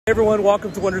Hey everyone,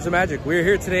 welcome to Wonders of Magic. We're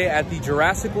here today at the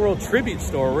Jurassic World Tribute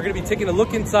Store. We're going to be taking a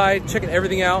look inside, checking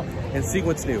everything out, and seeing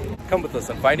what's new. Come with us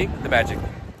on Finding the Magic.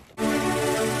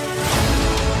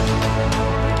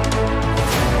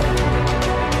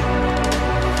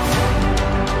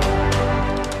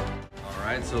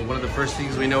 Alright, so one of the first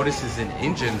things we notice is an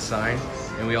engine sign,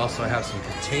 and we also have some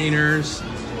containers,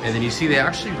 and then you see they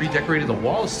actually redecorated the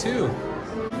walls too.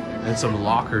 And some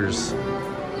lockers,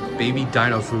 baby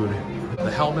dino food. The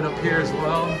helmet up here as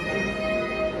well.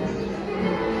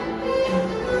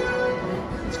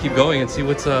 Let's keep going and see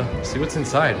what's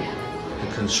inside.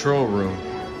 The control room.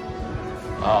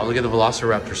 Oh, look at the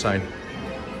Velociraptor sign.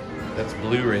 That's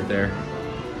blue right there.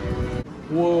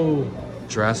 Whoa.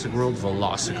 Jurassic World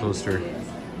VelociCoaster.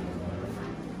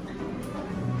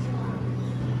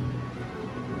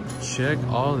 Check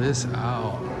all this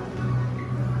out.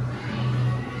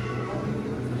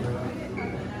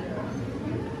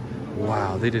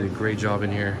 Wow, they did a great job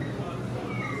in here.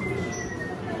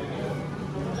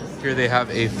 Here they have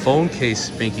a phone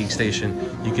case banking station.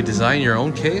 You could design your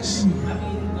own case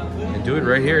and do it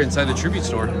right here inside the Tribute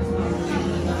Store.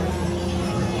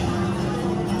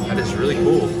 That is really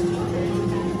cool.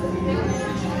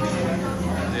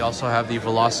 They also have the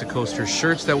VelociCoaster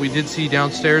shirts that we did see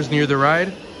downstairs near the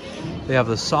ride. They have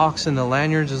the socks and the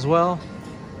lanyards as well.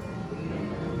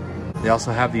 They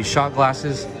also have these shot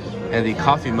glasses and the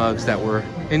coffee mugs that were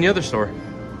in the other store.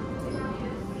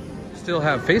 Still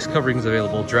have face coverings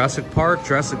available. Jurassic Park,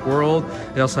 Jurassic World.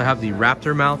 They also have the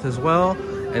raptor mouth as well.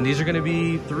 And these are gonna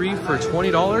be 3 for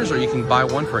 $20, or you can buy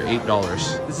 1 for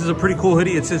 $8. This is a pretty cool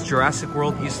hoodie. It says Jurassic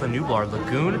World Isla Nublar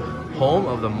Lagoon, home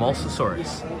of the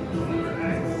Mosasaurus.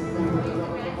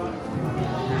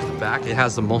 Here's the back. It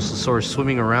has the Mosasaurus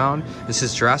swimming around. This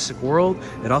is Jurassic World.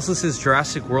 It also says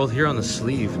Jurassic World here on the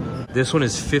sleeve. This one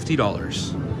is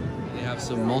 $50.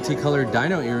 Some multicolored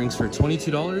dino earrings for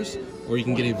 $22, or you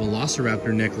can get a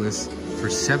Velociraptor necklace for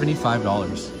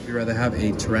 $75. If you'd rather have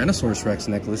a Tyrannosaurus Rex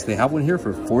necklace, they have one here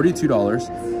for $42,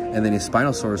 and then a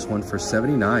Spinosaurus one for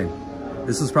 $79.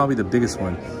 This is probably the biggest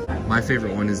one. My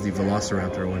favorite one is the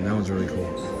Velociraptor one. That one's really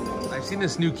cool. I've seen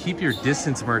this new Keep Your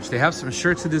Distance merch. They have some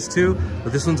shirts of this too,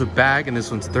 but this one's a bag and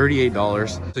this one's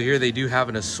 $38. So here they do have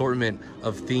an assortment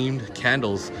of themed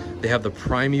candles. They have the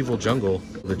Primeval Jungle,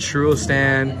 the Truro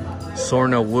Stand,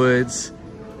 Sorna Woods,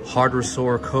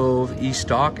 Hardrosaur Cove, East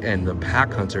Dock, and the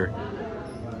Pack Hunter.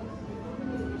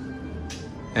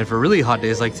 And for really hot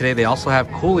days like today, they also have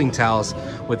cooling towels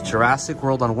with Jurassic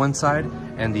World on one side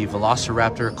and the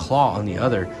Velociraptor claw on the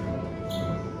other.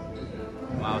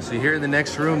 Wow, so here in the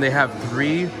next room, they have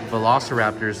 3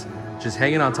 Velociraptors just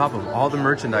hanging on top of all the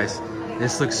merchandise.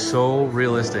 This looks so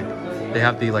realistic. They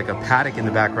have like a paddock in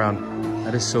the background.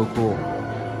 That is so cool.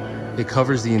 It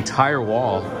covers the entire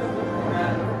wall.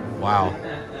 Wow,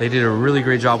 they did a really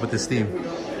great job with this theme.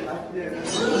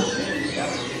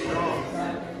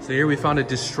 So here we found a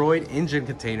destroyed engine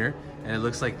container, and it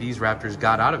looks like these raptors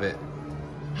got out of it.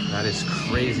 That is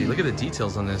crazy. Look at the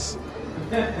details on this.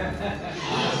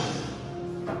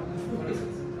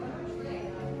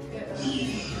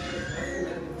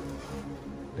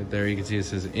 There you can see it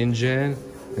says engine,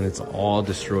 and it's all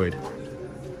destroyed.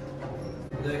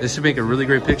 This would make a really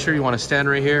great picture. You want to stand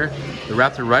right here, the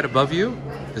raptor right above you.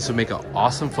 This would make an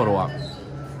awesome photo op.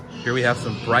 Here we have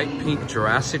some bright pink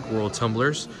Jurassic World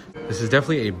tumblers. This is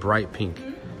definitely a bright pink,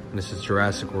 and this is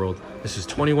Jurassic World. This is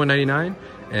 $21.99,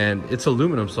 and it's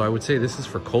aluminum, so I would say this is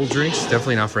for cold drinks,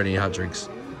 definitely not for any hot drinks.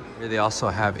 Here they also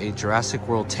have a Jurassic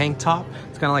World tank top.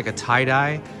 It's kind of like a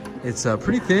tie-dye. It's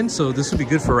pretty thin, so this would be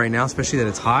good for right now, especially that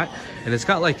it's hot. And it's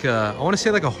got like I want to say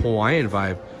like a Hawaiian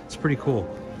vibe. It's pretty cool.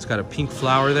 It's got a pink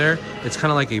flower there. It's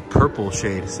kind of like a purple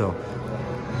shade. So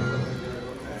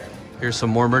here's some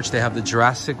more merch. They have the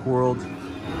Jurassic World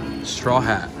straw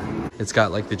hat. It's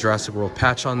got like the Jurassic World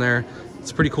patch on there.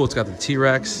 It's pretty cool. It's got the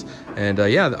T-Rex. And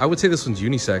yeah, I would say this one's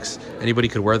unisex. Anybody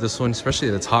could wear this one,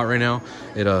 especially that it's hot right now.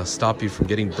 It'll stop you from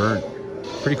getting burnt.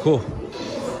 Pretty cool.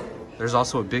 There's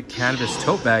also a big canvas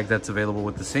tote bag that's available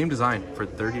with the same design for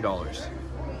 $30.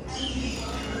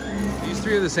 These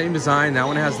 3 are the same design. That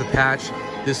one has the patch.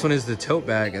 This one is the tote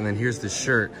bag, and then here's the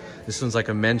shirt. This one's like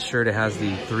a men's shirt. It has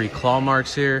the 3 claw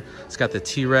marks here. It's got the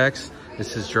T-Rex.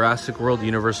 This is Jurassic World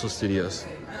Universal Studios.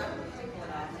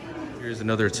 Here's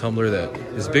another tumbler that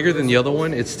is bigger than the other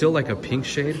one. It's still like a pink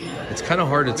shade. It's kind of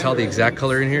hard to tell the exact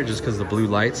color in here just because of the blue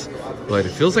lights, but it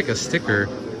feels like a sticker.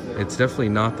 It's definitely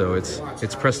not though. It's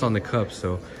pressed on the cup,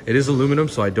 so it is aluminum,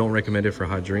 so I don't recommend it for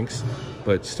hot drinks,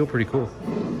 but still pretty cool.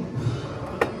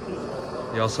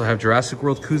 They also have Jurassic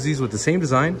World koozies with the same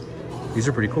design. These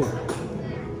are pretty cool.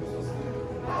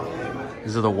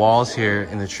 These are the walls here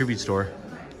in the Tribute Store.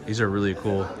 These are really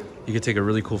cool. You could take a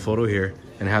really cool photo here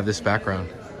and have this background.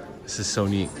 This is so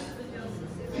neat.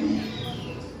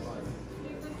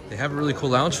 They have a really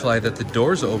cool Loungefly that the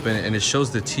doors open and it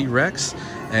shows the T-Rex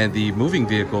and the moving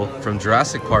vehicle from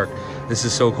Jurassic Park. This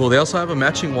is so cool. They also have a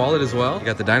matching wallet as well. You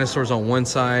got the dinosaurs on one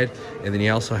side, and then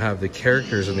you also have the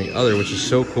characters on the other, which is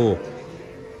so cool.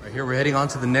 Right here, we're heading on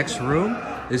to the next room.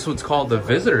 This one's called the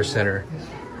Visitor Center.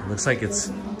 It looks like it's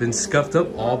been scuffed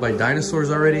up all by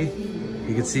dinosaurs already.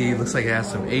 You can see, it looks like it has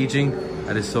some aging.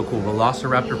 That is so cool.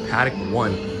 Velociraptor Paddock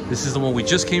 1. This is the one we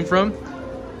just came from.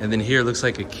 And then here, it looks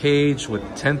like a cage with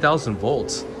 10,000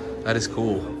 volts. That is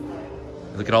cool.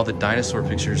 Look at all the dinosaur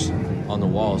pictures on the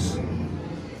walls.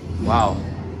 Wow.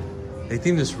 They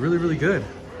themed this really, really good.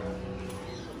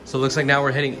 So it looks like now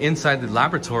we're heading inside the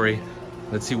laboratory.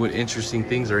 Let's see what interesting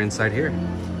things are inside here.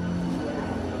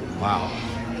 Wow.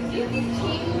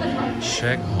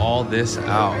 Check all this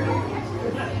out.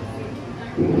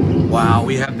 Wow,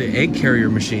 we have the egg carrier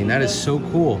machine. That is so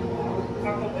cool.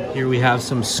 Here we have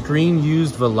some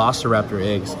screen-used Velociraptor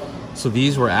eggs. So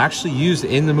these were actually used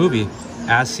in the movie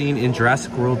as seen in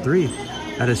Jurassic World 3.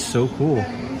 That is so cool.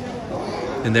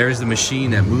 And there's the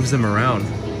machine that moves them around.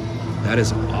 That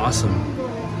is awesome.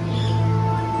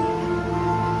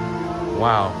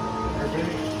 Wow.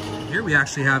 Here we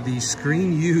actually have the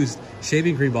screen-used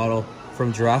shaving cream bottle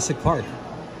from Jurassic Park.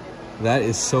 That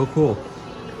is so cool.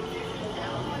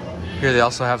 Here they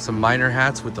also have some miner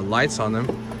hats with the lights on them.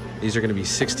 These are gonna be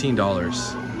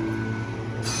 $16.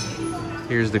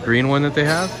 Here's the green one that they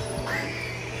have.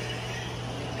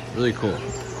 Really cool.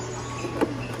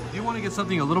 If you want to get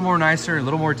something a little more nicer, a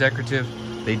little more decorative,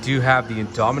 they do have the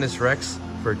Indominus Rex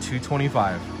for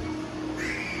 $225.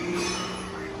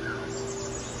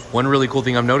 One really cool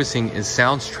thing I'm noticing is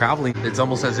sounds traveling. It's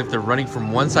almost as if they're running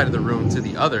from one side of the room to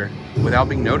the other without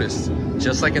being noticed,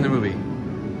 just like in the movie.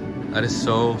 That is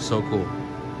so, so cool.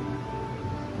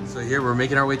 So here we're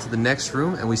making our way to the next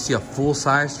room and we see a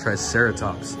full-size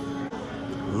Triceratops.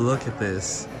 Look at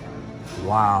this.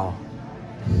 Wow.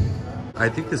 I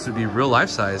think this would be real life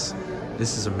size.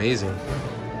 This is amazing.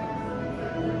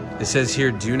 It says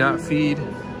here, do not feed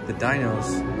the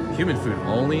dinos human food,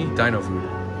 only dino food.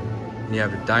 And you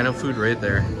have the dino food right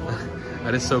there.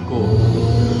 That is so cool.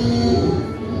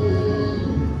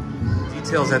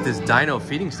 Details at this dino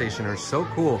feeding station are so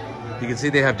cool. You can see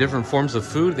they have different forms of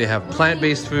food. They have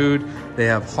plant-based food. They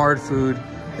have hard food.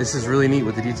 This is really neat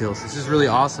with the details. This is really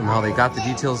awesome how they got the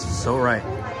details so right.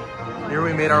 Here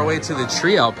we made our way to the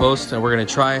tree outpost and we're gonna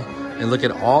try and look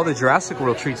at all the Jurassic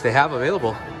World treats they have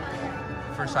available.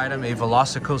 First item, a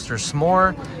VelociCoaster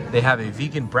s'more. They have a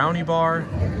vegan brownie bar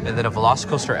and then a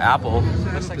VelociCoaster apple.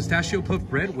 That's like pistachio puff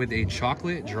bread with a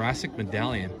chocolate Jurassic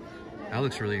medallion. That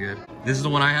looks really good. This is the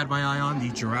one I had my eye on, the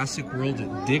Jurassic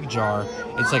World Dig Jar.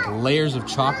 It's like layers of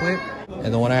chocolate.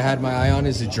 And the one I had my eye on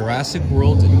is the Jurassic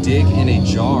World Dig in a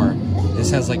Jar. This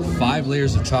has like 5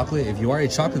 layers of chocolate. If you are a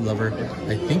chocolate lover,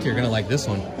 I think you're gonna like this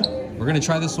one. We're gonna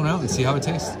try this one out and see how it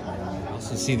tastes. I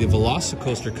also see the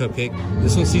VelociCoaster cupcake.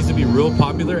 This one seems to be real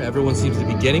popular. Everyone seems to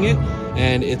be getting it.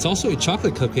 And it's also a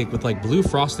chocolate cupcake with like blue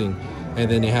frosting.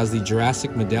 And then it has the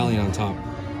Jurassic medallion on top.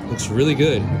 Looks really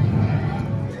good.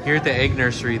 Here at the egg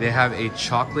nursery, they have a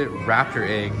chocolate raptor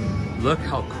egg. Look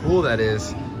how cool that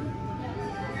is.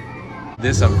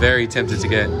 This I'm very tempted to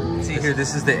get. See here,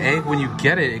 this is the egg. When you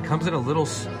get it, it comes in a little...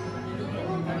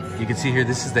 You can see here,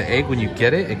 this is the egg. When you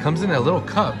get it, it comes in a little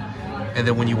cup. And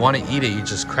then when you want to eat it, you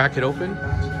just crack it open.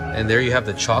 And there you have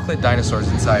the chocolate dinosaurs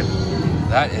inside.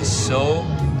 That is so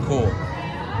cool.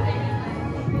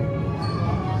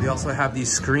 We also have the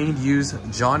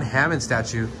screen-used John Hammond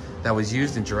statue that was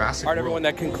used in Jurassic World. All right, everyone,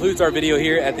 that concludes our video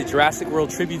here at the Jurassic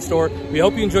World Tribute Store. We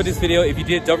hope you enjoyed this video. If you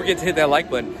did, don't forget to hit that like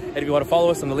button. And if you want to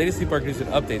follow us on the latest theme park news and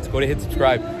updates, go to hit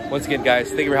subscribe. Once again, guys,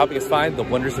 thank you for helping us find the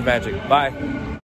wonders of magic. Bye.